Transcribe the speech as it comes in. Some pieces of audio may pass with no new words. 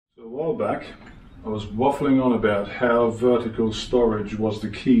So a while back, I was waffling on about how vertical storage was the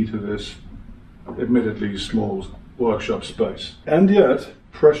key to this admittedly small workshop space. And yet,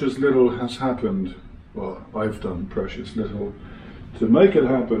 precious little has happened. Well, I've done precious little to make it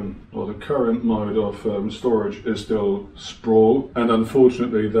happen. Well, the current mode of storage is still sprawl, and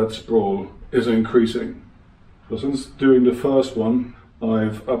unfortunately that sprawl is increasing. So since doing the first one,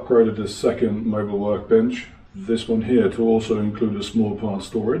 I've upgraded the second mobile workbench, this one here, to also include a small part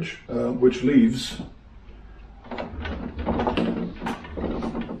storage, which leaves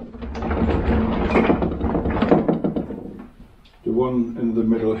the one in the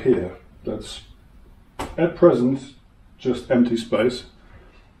middle here. That's at present just empty space,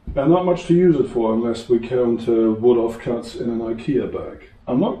 and not much to use it for unless we count wood offcuts in an IKEA bag.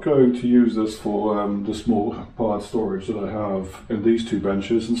 I'm not going to use this for the small part storage that I have in these two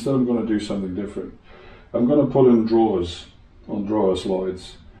benches. Instead, I'm going to do something different. I'm going to put in drawers on drawer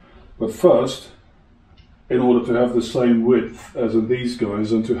slides. But first, in order to have the same width as in these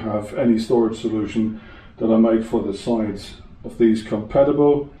guys and to have any storage solution that I make for the sides of these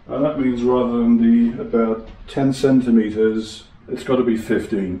compatible, and that means rather than the about 10 centimeters, it's got to be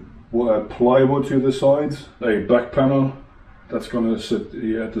 15. We'll add plywood to the sides, a back panel that's going to sit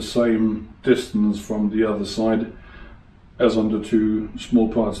at the same distance from the other side as on the two small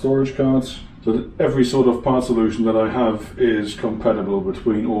part storage carts, so that every sort of part solution that I have is compatible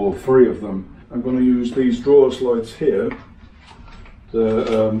between all three of them. I'm going to use these drawer slides here,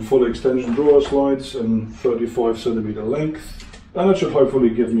 the full extension drawer slides, and 35 centimeter length, and that should hopefully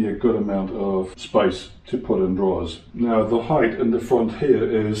give me a good amount of space to put in drawers. Now the height in the front here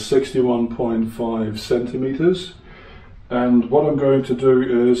is 61.5 centimeters, and what I'm going to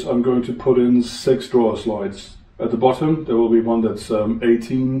do is I'm going to put in 6 drawer slides. At the bottom there will be one that's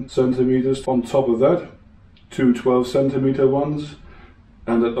 18 centimeters. On top of that, 2 12 centimeter ones,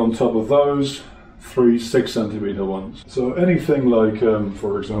 and on top of those, 3 6 centimeter ones. So anything like,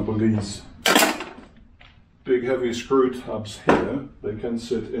 for example, these big heavy screw tubs here, they can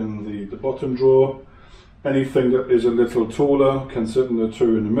sit in the bottom drawer. Anything that is a little taller can sit in the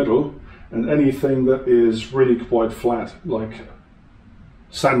two in the middle, and anything that is really quite flat, like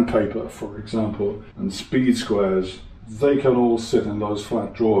sandpaper, for example, and speed squares, they can all sit in those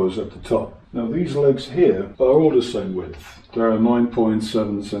flat drawers at the top. Now these legs here are all the same width. They're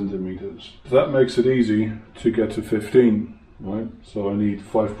 9.7 centimeters. That makes it easy to get to 15, right? So I need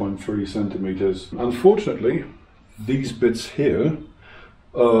 5.3 centimeters. Unfortunately, these bits here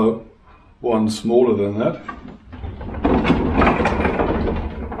are one smaller than that,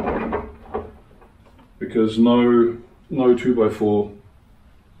 because no 2x4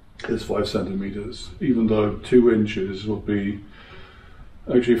 is 5 centimeters, even though 2 inches would be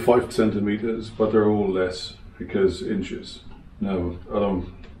actually 5 centimeters, but they're all less because inches. No,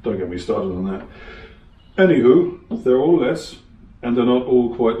 don't get me started on that. Anywho, they're all less, and they're not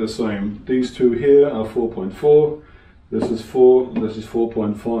all quite the same. These two here are 4.4, this is 4, and this is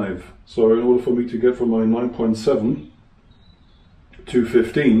 4.5. So in order for me to get from my 9.7 to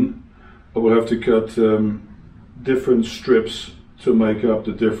 15, I will have to cut different strips to make up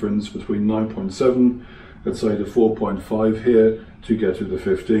the difference between 9.7, let's say the 4.5 here, to get to the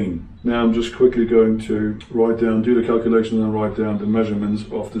 15. Now I'm just quickly going to do the calculation and write down the measurements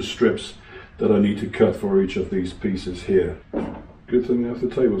of the strips that I need to cut for each of these pieces here. Good thing I have the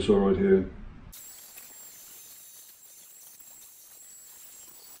table saw right here.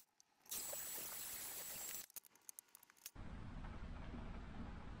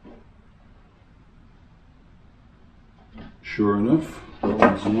 Sure enough, that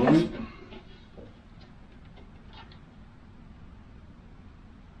one's 9.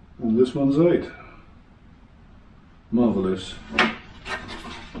 And this one's 8. Marvellous.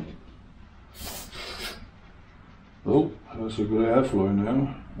 Oh, that's a good airflow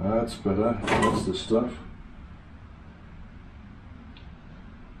now. That's better. That's the stuff.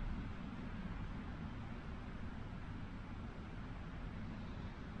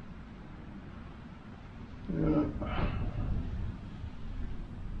 Yeah.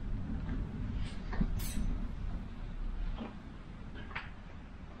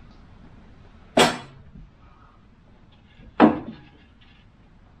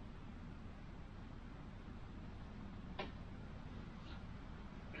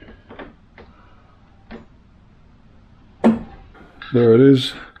 There it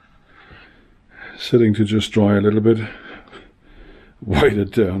is, sitting to just dry a little bit,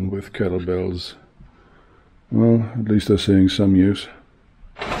 weighted down with kettlebells. Well, at least they're seeing some use.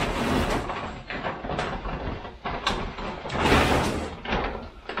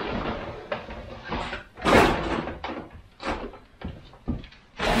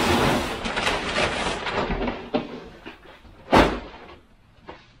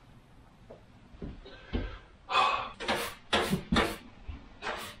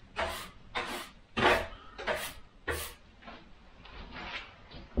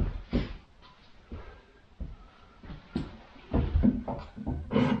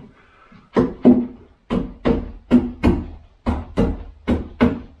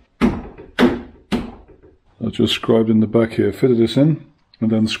 just scribed in the back here, fitted this in,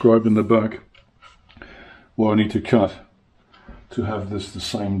 and then scribed in the back where I need to cut to have this the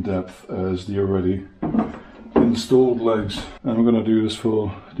same depth as the already installed legs. And I'm going to do this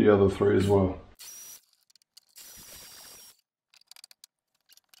for the other three as well.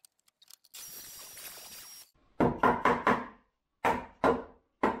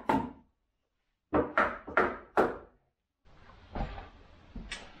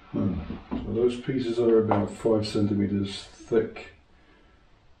 So those pieces are about 5 centimeters thick.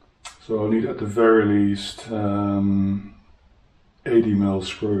 So I need at the very least 80mm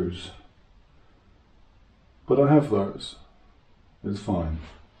screws. But I have those. It's fine.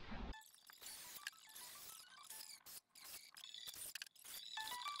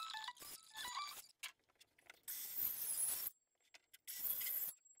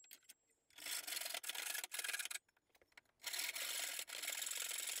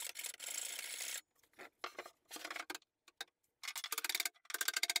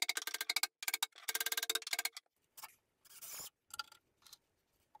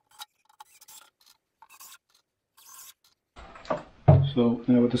 So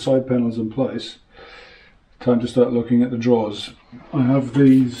now with the side panels in place, time to start looking at the drawers. I have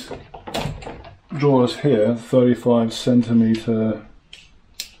these drawers here, 35 centimeter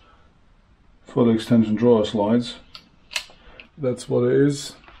full extension drawer slides. That's what it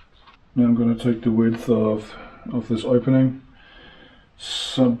is. Now I'm going to take the width of this opening,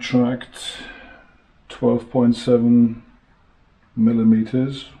 subtract 12.7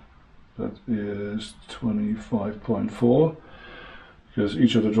 millimeters, that is 25.4. because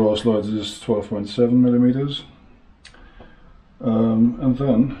each of the drawer slides is 12.7 millimeters. And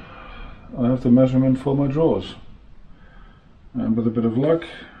then I have the measurement for my drawers. And with a bit of luck,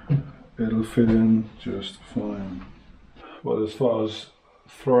 it'll fit in just fine. But as far as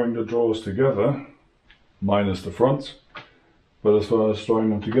throwing the drawers together, minus the front, but as far as throwing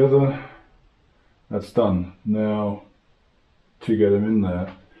them together, that's done. Now to get them in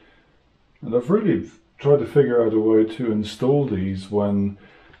there. And I've really try to figure out a way to install these when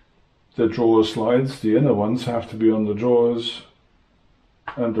the drawer slides, the inner ones, have to be on the drawers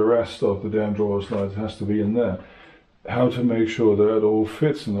and the rest of the damn drawer slides has to be in there. How to make sure that it all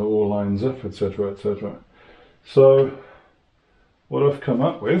fits and it all lines up, etc, etc. So what I've come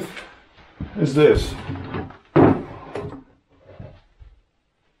up with is this.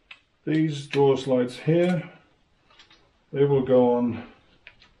 These drawer slides here, they will go on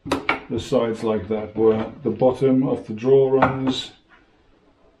the sides like that, where the bottom of the drawer runners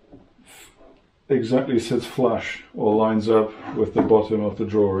exactly sits flush or lines up with the bottom of the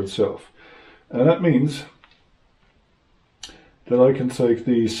drawer itself. And that means that I can take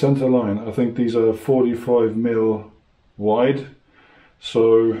the center line, I think these are 45mm wide,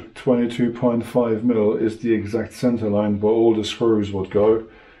 so 22.5mm is the exact center line where all the screws would go,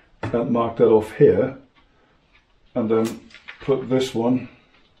 and mark that off here, and then put this one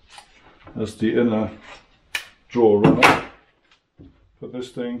as the inner drawer runner. Put this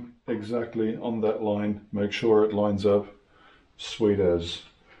thing exactly on that line, make sure it lines up, sweet as.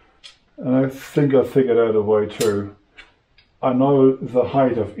 And I think I figured out a way too. I know the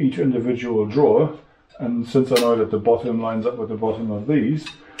height of each individual drawer, and since I know that the bottom lines up with the bottom of these,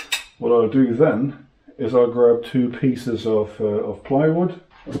 what I'll do then is I'll grab 2 pieces of plywood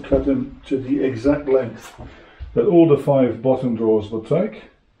and cut them to the exact length that all the 5 bottom drawers would take,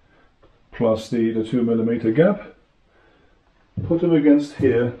 plus the 2mm gap. Put them against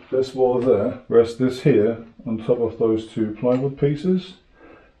here, this wall there, rest this here on top of those 2 plywood pieces,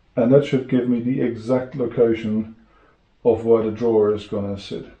 and that should give me the exact location of where the drawer is going to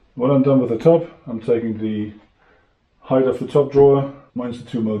sit. When I'm done with the top, I'm taking the height of the top drawer minus the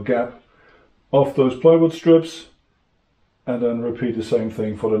 2mm gap off those plywood strips, and then repeat the same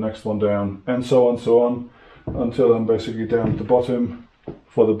thing for the next one down, and so on, until I'm basically down at the bottom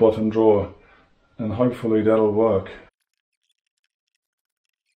for the bottom drawer, and hopefully that'll work.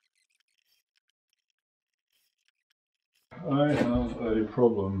 I have a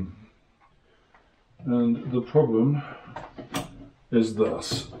problem, and the problem is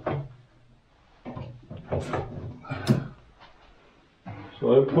this.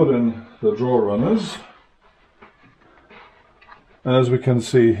 So I put in the drawer runners, and as we can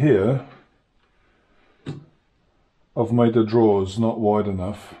see here, I've made the drawers not wide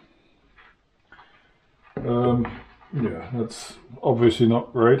enough. Yeah, that's obviously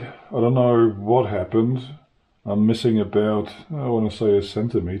not great. I don't know what happened. I'm missing about, I want to say, 1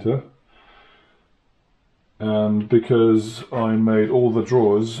 centimeter. And because I made all the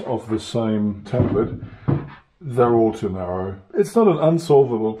drawers of the same template, they're all too narrow. It's not an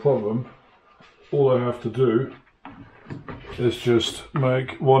unsolvable problem. all I have to do is just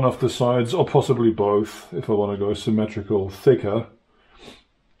make one of the sides, or possibly both, if I want to go symmetrical, thicker,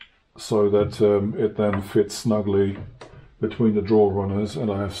 so that it then fits snugly between the drawer runners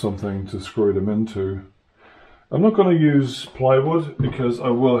and I have something to screw them into. I'm not going to use plywood because I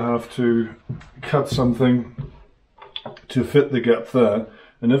will have to cut something to fit the gap there,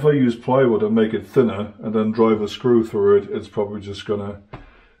 and if I use plywood and make it thinner and then drive a screw through it, it's probably just going to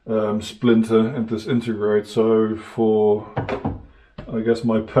splinter and disintegrate. So for, I guess,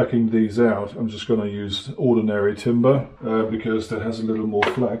 my packing these out, I'm just going to use ordinary timber because that has a little more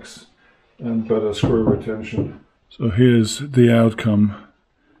flex and better screw retention. So here's the outcome.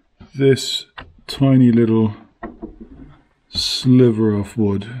 This tiny little sliver of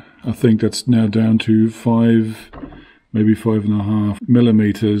wood, I think that's now down to 5, maybe 5.5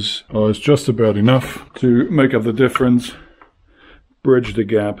 millimeters. Oh, it's just about enough to make up the difference, bridge the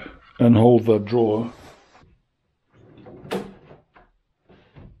gap and hold that drawer.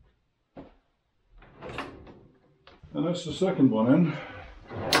 And that's the second one in.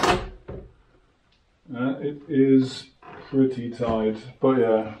 It is pretty tight, but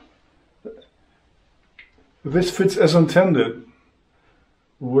yeah, this fits as intended,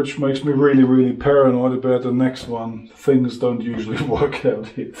 which makes me really paranoid about the next one. Things don't usually work out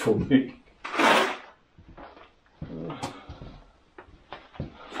here for me.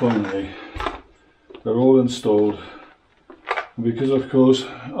 Finally, they're all installed, because of course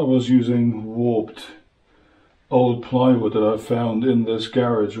I was using warped old plywood that I found in this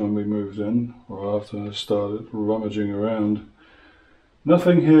garage when we moved in, or after I started rummaging around.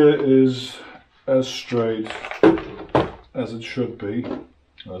 Nothing here is as straight as it should be,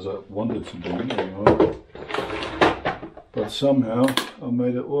 as I wanted to be anyway, but somehow I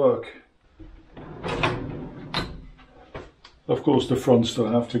made it work. Of course the fronts still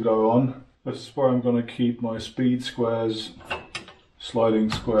have to go on. This is where I'm going to keep my speed squares,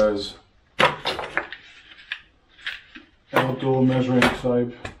 sliding squares, outdoor measuring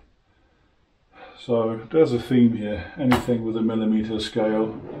tape. So there's a theme here. Anything with a millimeter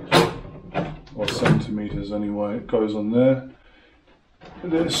scale, or centimeters anyway, it goes on there.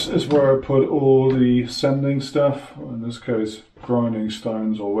 This is where I put all the sanding stuff, or in this case grinding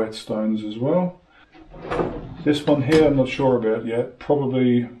stones or wet stones as well. This one here I'm not sure about yet,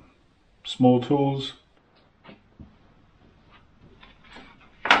 probably small tools.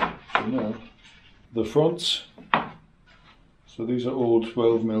 No. The fronts, so these are all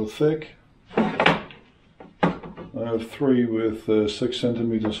 12mm thick. I have 3 with 6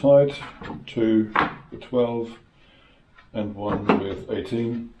 centimeters height, 2 with 12 and 1 with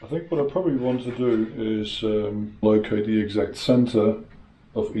 18. I think what I probably want to do is locate the exact center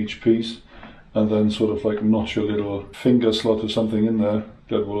of each piece and then sort of like notch a little finger slot or something in there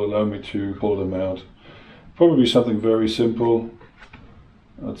that will allow me to pull them out. Probably something very simple.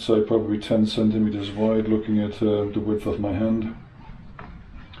 I'd say probably 10 centimeters wide, looking at the width of my hand.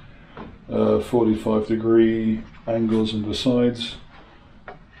 45-degree angles on the sides,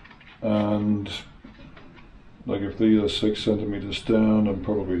 and like if these are 6 centimeters down, I'm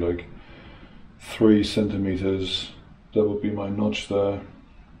probably like 3 centimeters. That would be my notch there.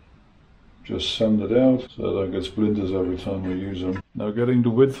 Just sand it out so that I don't get splinters every time I use them. Now getting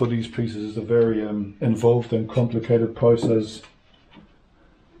the width for these pieces is a very involved and complicated process.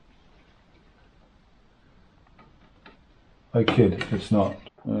 I kid, it's not.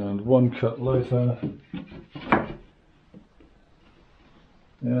 And one cut later.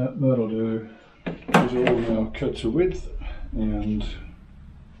 Yeah, that'll do. These are all now cut to width, and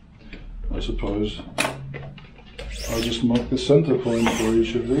I suppose I'll just mark the center point for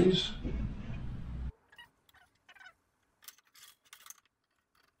each of these.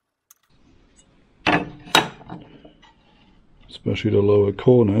 Especially the lower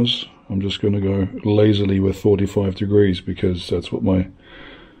corners, I'm just going to go lazily with 45 degrees because that's what my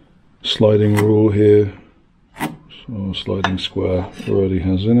sliding rule here, so sliding square, already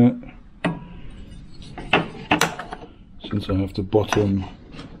has in it. Since I have the bottom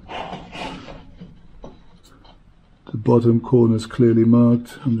corners clearly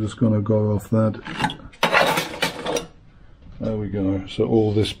marked, I'm just going to go off that. There we go. So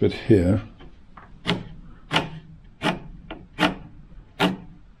all this bit here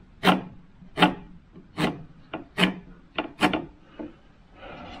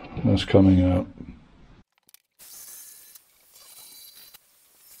that's coming out.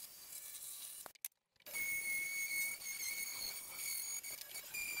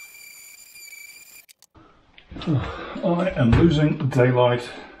 I am losing daylight,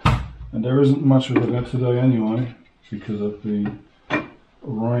 and there isn't much of it today anyway because of the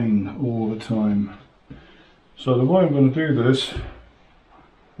rain all the time. So the way I'm going to do this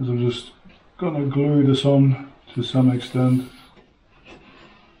is I'm just going to glue this on to some extent.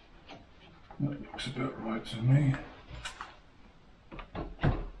 That looks about right to me.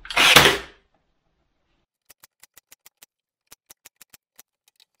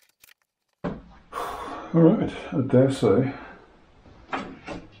 Alright, I dare say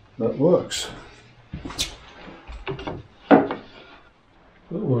that works. That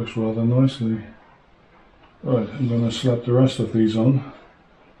works rather nicely. Right, I'm going to slap the rest of these on,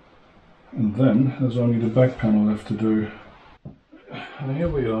 and then there's only the back panel left to do. And here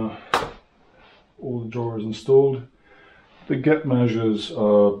we are, all the drawers installed. The gap measures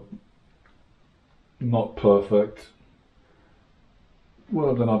are not perfect.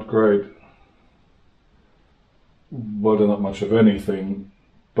 Well, they're not great. Well, they're not much of anything,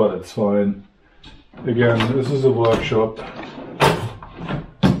 but it's fine. Again, this is a workshop,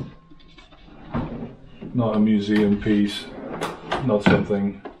 not a museum piece, not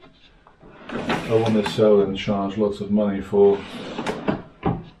something I want to sell and charge lots of money for.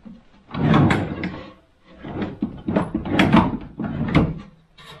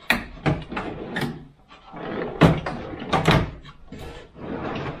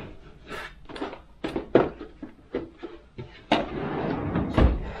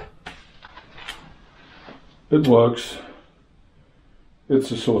 It works.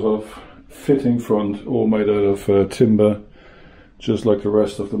 It's a sort of fitting front, all made out of timber, just like the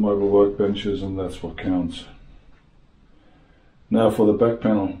rest of the mobile workbenches, and that's what counts. Now for the back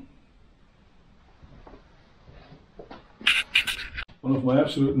panel. One of my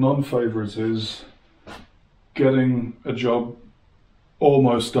absolute non-favorites is getting a job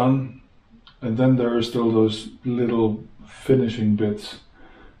almost done, and then there are still those little finishing bits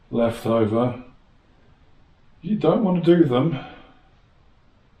left over. You don't want to do them,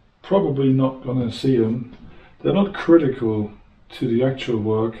 probably not going to see them. They're not critical to the actual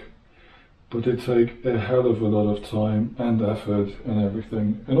work, but they take a hell of a lot of time and effort and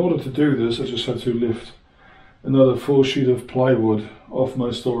everything. In order to do this, I just had to lift another full sheet of plywood off my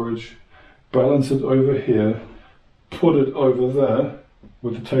storage, balance it over here, put it over there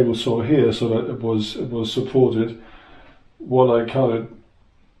with the table saw here so that it was supported while I cut it,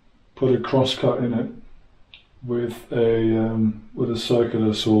 put a cross cut in it with a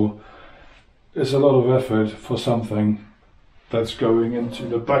circular saw. It's a lot of effort for something that's going into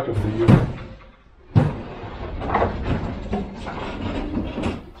the back of the unit.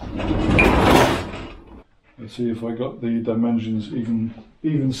 Let's see if I got the dimensions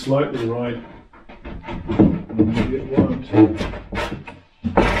even slightly right. Maybe it won't.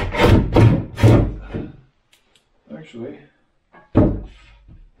 Actually,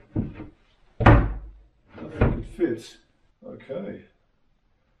 fits. Okay.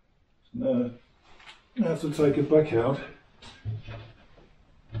 Now I have to take it back out,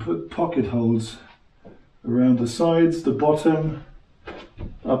 put pocket holes around the sides, the bottom,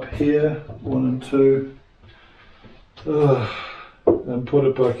 up here, 1 and 2, and put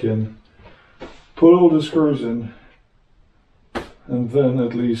it back in. Put all the screws in, and then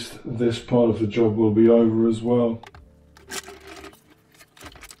at least this part of the job will be over as well.